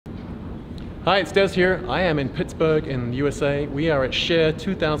Hi, it's Des here. I am in Pittsburgh in the USA. We are at SHARE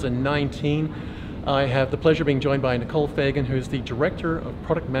 2019. I have the pleasure of being joined by Nicole Fagen, who is the Director of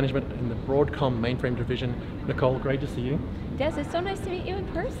Product Management in the Broadcom Mainframe division. Nicole, great to see you. Des, it's so nice to meet you in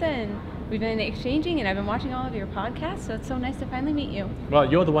person. We've been exchanging and I've been watching all of your podcasts, so it's so nice to finally meet you.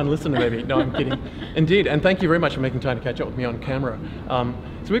 Well, you're the one listener maybe. No, I'm kidding. Indeed, and thank you very much for making time to catch up with me on camera.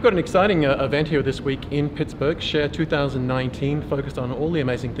 So we've got an exciting event here this week in Pittsburgh, SHARE 2019, focused on all the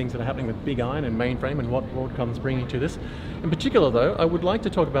amazing things that are happening with Big Iron and Mainframe and what Broadcom's bringing to this. In particular though, I would like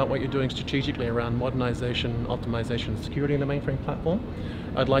to talk about what you're doing strategically around modernization, optimization, and security in the mainframe platform.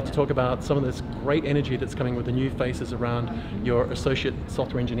 I'd like to talk about some of this great energy that's coming with the new faces around your Associate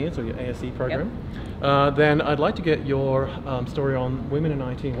Software Engineers, or your ASE program. Yep. Then I'd like to get your story on Women in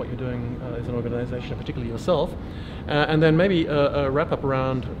IT and what you're doing as an organization, particularly yourself. And then maybe a wrap up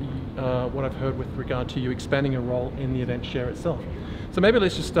around what I've heard with regard to you expanding your role in the event SHARE itself. So maybe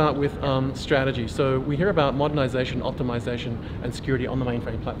let's just start with strategy. So we hear about modernization, optimization, and security on the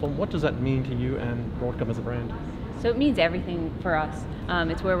mainframe platform. What does that mean to you and Broadcom as a brand? So it means everything for us.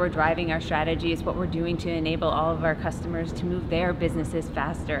 It's where we're driving our strategy. It's what we're doing to enable all of our customers to move their businesses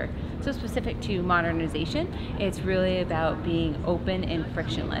faster. So specific to modernization, it's really about being open and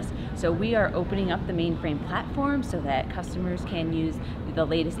frictionless. So we are opening up the mainframe platform so that customers can use the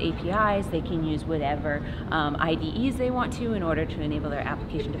latest APIs, they can use whatever IDEs they want to in order to enable their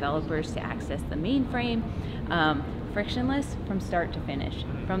application developers to access the mainframe. Frictionless from start to finish,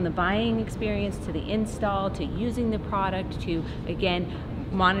 from the buying experience to the install to using the product to, again,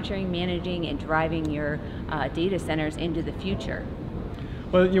 monitoring, managing, and driving your data centers into the future.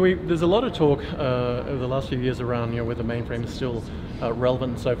 Well, there's a lot of talk over the last few years around whether mainframe is still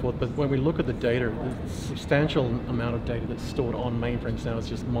relevant and so forth, but when we look at the data, the substantial amount of data that's stored on mainframes now is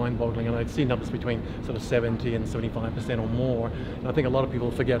just mind-boggling, and I've seen numbers between sort of 70 and 75% or more, and I think a lot of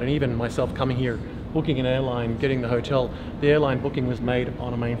people forget, and even myself coming here, booking an airline, getting the hotel, the airline booking was made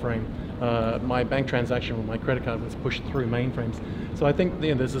on a mainframe. My bank transaction with my credit card was pushed through mainframes. So I think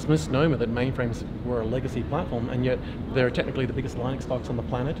there's this misnomer that mainframes were a legacy platform, and yet they're technically the biggest Linux box on the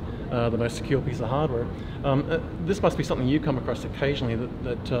planet, the most secure piece of hardware. This must be something you come across occasionally,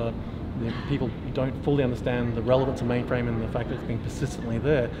 that people don't fully understand the relevance of mainframe and the fact that it's been persistently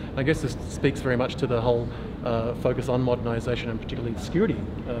there. I guess this speaks very much to the whole focus on modernization and particularly the security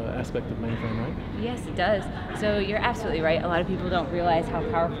aspect of mainframe, right? Yes, it does. So you're absolutely right. A lot of people don't realize how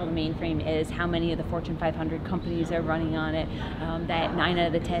powerful the mainframe is, how many of the Fortune 500 companies are running on it, that 9 out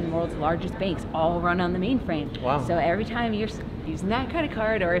of the 10 world's largest banks all run on the mainframe. Wow. So every time you're using that credit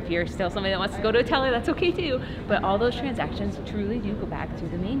card, or if you're still somebody that wants to go to a teller, that's okay too, but all those transactions truly do go back to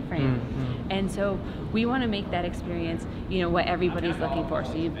the mainframe. And so we want to make that experience, what everybody's looking for.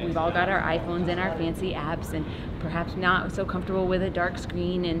 So we've all got our iPhones and our fancy apps, and perhaps not so comfortable with a dark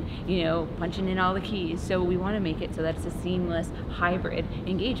screen and punching in all the keys. So we want to make it so that it's a seamless hybrid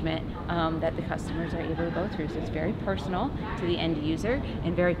engagement that the customers are able to go through. So it's very personal to the end user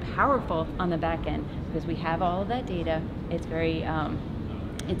and very powerful on the back end, because we have all of that data. It's very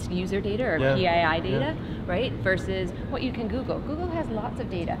it's user data or PII data, right? Versus what you can Google. Google has lots of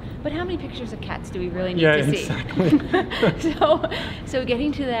data, but how many pictures of cats do we really need to see? Exactly. So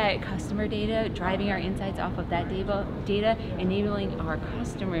getting to that customer data, driving our insights off of that data, enabling our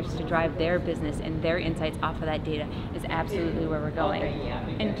customers to drive their business and their insights off of that data is absolutely where we're going.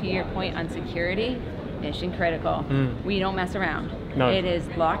 And to your point on security, mission critical. We don't mess around. No. It is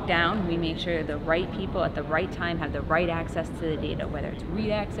locked down. We make sure the right people at the right time have the right access to the data, whether it's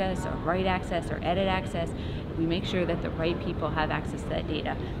read access or write access or edit access. We make sure that the right people have access to that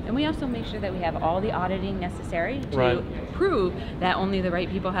data. And we also make sure that we have all the auditing necessary to prove that only the right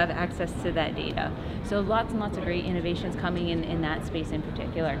people have access to that data. So lots and lots of great innovations coming in that space in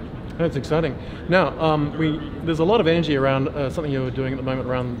particular. That's exciting. Now, there's a lot of energy around something you're doing at the moment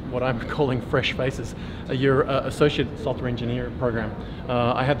around what I'm calling fresh faces, your Associate Software Engineer program.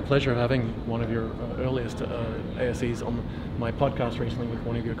 I had the pleasure of having one of your earliest ASEs on my podcast recently with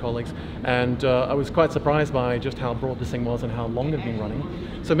one of your colleagues, and I was quite surprised by just how broad this thing was and how long it had been running.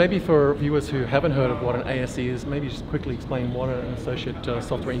 So maybe for viewers who haven't heard of what an ASE is, maybe just quickly explain what an Associate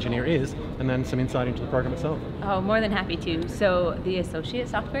Software Engineer is, and then some insight into the program itself. Oh, more than happy to. So the Associate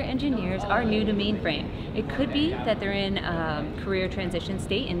Software Engineers are new to mainframe. It could be that they're in career transition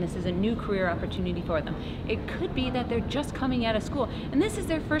state and this is a new career opportunity for them. It could be that they're just coming out of school and this is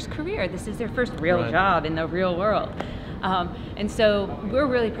their first career. This is their first real job in the real world. And so we're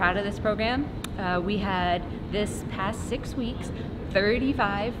really proud of this program. We had this past 6 weeks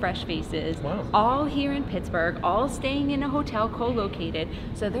 35 fresh faces, wow, all here in Pittsburgh, all staying in a hotel co-located.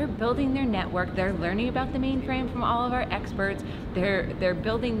 So they're building their network, they're learning about the mainframe from all of our experts, they're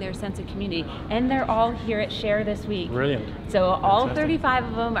building their sense of community, and they're all here at Share this week. Brilliant. So all Fantastic. 35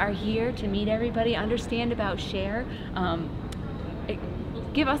 of them are here to meet everybody, understand about Share,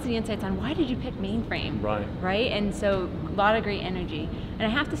 give us the insights on why did you pick mainframe, right? And so a lot of great energy. And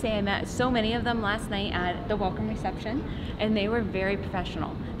I have to say, I met so many of them last night at the welcome reception, and they were very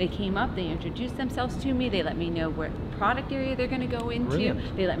professional. They came up, they introduced themselves to me, they let me know what product area they're going to go into,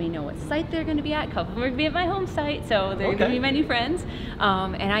 brilliant, they let me know what site they're going to be at. A couple of them are going to be at my home site, so they're going to be many friends.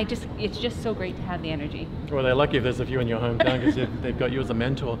 And it's just so great to have the energy. Well, they're lucky if there's a few in your hometown because they've got you as a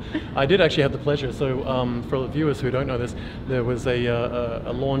mentor. I did actually have the pleasure, so for the viewers who don't know this, there was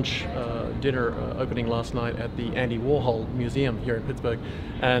a launch dinner opening last night at the Andy Warhol Museum here in Pittsburgh,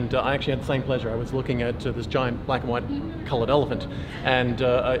 and I actually had the same pleasure. I was looking at this giant black and white colored elephant, and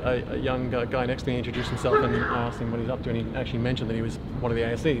a young guy next to me introduced himself, and I asked him what he's up to, and he actually mentioned that he was one of the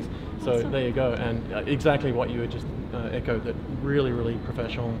ASCs. So awesome. There you go, and exactly what you had just echoed, that really, really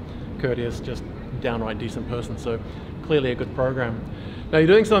professional, courteous, just downright decent person. So clearly a good program. Now you're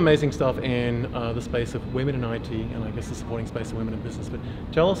doing some amazing stuff in the space of women in IT, and I guess the supporting space of women in business, but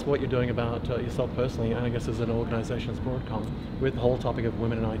tell us what you're doing about yourself personally, and I guess as an organization as Broadcom, with the whole topic of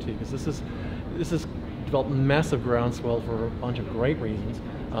women in IT, because this has developed massive groundswell for a bunch of great reasons,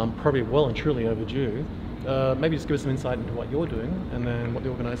 probably well and truly overdue. Maybe just give us some insight into what you're doing and then what the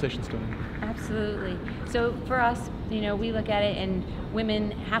organization's doing. Absolutely. So for us, we look at it, and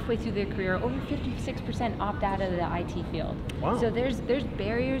women halfway through their career, over 56% opt out of the IT field. Wow. So there's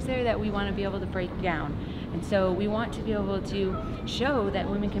barriers there that we want to be able to break down. And so we want to be able to show that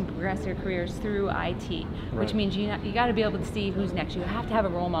women can progress their careers through IT, which means you got to be able to see who's next. You have to have a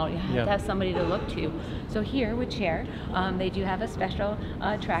role model. You have to have somebody to look to. So here with Share, they do have a special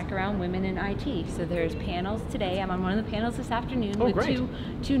track around women in IT. So there's panels today. I'm on one of the panels this afternoon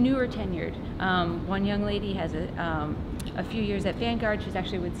with two newer tenured. One young lady has a few years at Vanguard. She's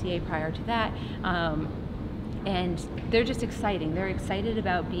actually with CA prior to that. And they're just exciting. They're excited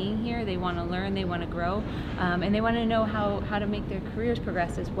about being here. They want to learn, they want to grow, and they want to know how to make their careers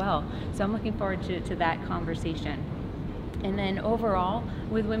progress as well. So I'm looking forward to that conversation. And then overall,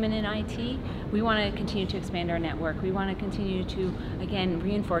 with women in IT, we want to continue to expand our network. We want to continue to, again,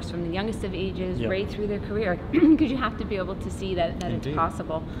 reinforce from the youngest of ages right through their career, because you have to be able to see that it's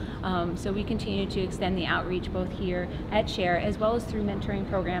possible. So we continue to extend the outreach both here at Share as well as through mentoring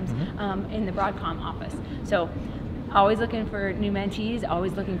programs in the Broadcom office. So always looking for new mentees,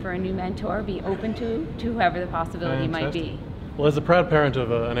 always looking for a new mentor, be open to whoever the possibility might be. Well, as a proud parent of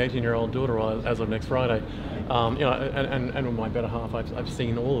an 18-year-old daughter as of next Friday, and with my better half, I've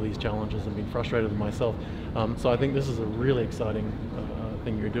seen all of these challenges and been frustrated with myself. So I think this is a really exciting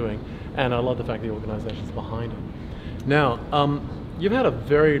thing you're doing, and I love the fact the organization's behind it. Now, you've had a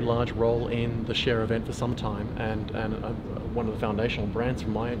very large role in the Share event for some time, and one of the foundational brands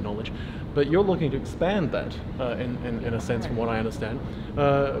from my knowledge, but you're looking to expand that in a sense, from what I understand.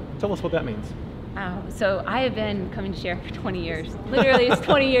 Tell us what that means. So I have been coming to Share for 20 years. Literally, it's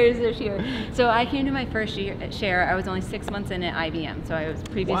 20 years this year. So I came to my first year at Share. I was only 6 months in at IBM. So I was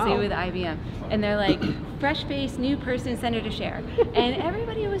previously with IBM. And they're like, fresh face, new person, send her to Share. And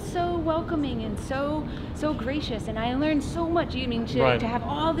everybody was so welcoming and so gracious. And I learned so much. I mean, to have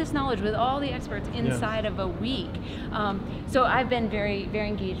all this knowledge with all the experts inside of a week. So I've been very, very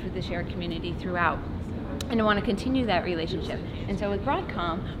engaged with the Share community throughout. And I want to continue that relationship. And so with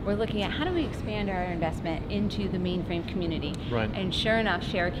Broadcom, we're looking at how do we expand our investment into the mainframe community. And sure enough,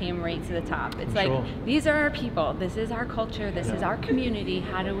 Share came right to the top. It's these are our people, this is our culture, this is our community,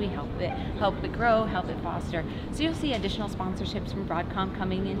 how do we help it grow, help it foster. So you'll see additional sponsorships from Broadcom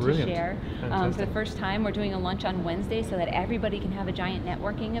coming into Share. For the first time, we're doing a lunch on Wednesday so that everybody can have a giant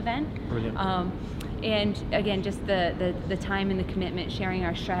networking event. And again, just the time and the commitment, sharing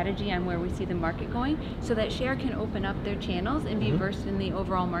our strategy on where we see the market going, so that Share can open up their channels and be versed in the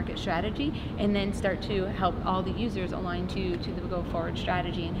overall market strategy, and then start to help all the users align to the go forward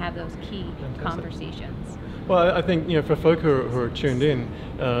strategy and have those key conversations. Well, I think for folk who are tuned in,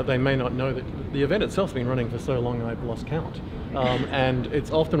 they may not know that the event itself's been running for so long I've lost count, and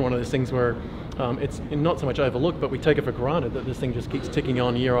it's often one of those things where it's not so much overlooked, but we take it for granted that this thing just keeps ticking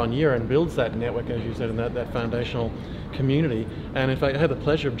on year and builds that network, as you said, and that foundational community. And in fact, I had the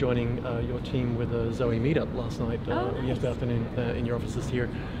pleasure of joining your team with a Zoe meetup last night, yesterday afternoon in your offices here,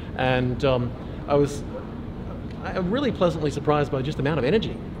 and I was really pleasantly surprised by just the amount of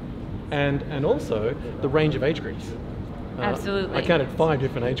energy, and also the range of age groups. Absolutely. I counted 5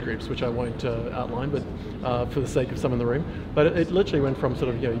 different age groups, which I won't outline, but for the sake of some in the room. But it literally went from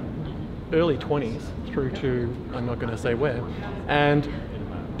sort of early 20s through to, I'm not going to say where, and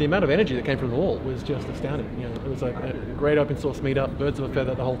the amount of energy that came from them all was just astounding. It was like a great open source meetup, birds of a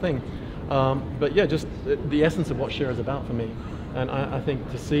feather, the whole thing. But yeah, just the essence of what Share is about for me. And I think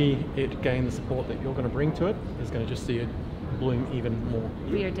to see it gain the support that you're going to bring to it is going to just see it bloom even more.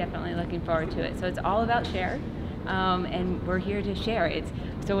 We are definitely looking forward to it. So it's all about Share. And we're here to share.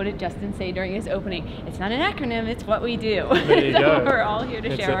 So what did Justin say during his opening? It's not an acronym, it's what we do. There you go. We're all here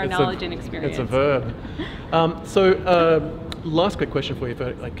to share our knowledge and experience. It's a verb. Last quick question for you, if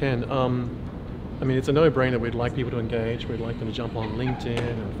I can. I mean, it's a no-brainer. We'd like people to engage. We'd like them to jump on LinkedIn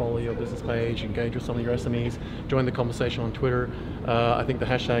and follow your business page, engage with some of your SMEs, join the conversation on Twitter. I think the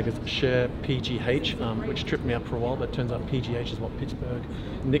hashtag is SharePgh, which tripped me up for a while, but it turns out PGH is what Pittsburgh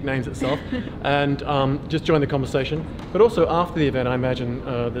nicknames itself. And just join the conversation. But also after the event, I imagine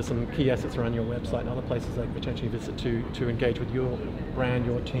there's some key assets around your website and other places they could potentially visit to engage with your brand,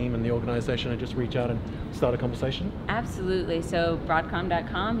 your team, and the organization, and just reach out and start a conversation. Absolutely. So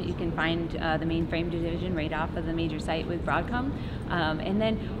Broadcom.com, you can find the Mainframe division right off of the major site with Broadcom. And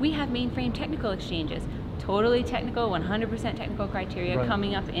then we have Mainframe technical exchanges. Totally technical, 100% technical criteria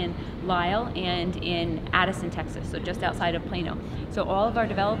coming up in Lyle and in Addison, Texas, so just outside of Plano. So all of our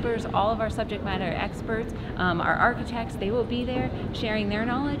developers, all of our subject matter experts, our architects, they will be there sharing their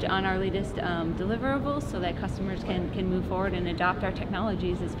knowledge on our latest deliverables so that customers can move forward and adopt our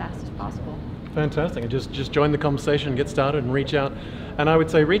technologies as fast as possible. Fantastic, and just join the conversation, get started and reach out. And I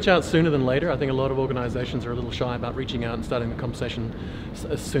would say reach out sooner than later. I think a lot of organizations are a little shy about reaching out and starting the conversation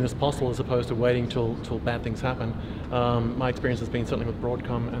as soon as possible, as opposed to waiting till bad things happen. My experience has been certainly with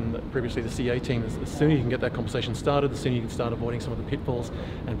Broadcom and previously the CA team, as soon as you can get that conversation started, the sooner you can start avoiding some of the pitfalls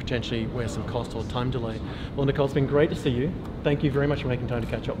and potentially where some cost or time delay. Well, Nicole, it's been great to see you. Thank you very much for making time to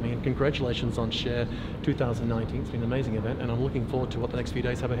catch up with me, and congratulations on Share 2019. It's been an amazing event, and I'm looking forward to what the next few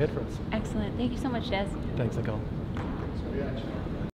days have ahead for us. Excellent. Thank you so much, Des. Thanks, Nicole.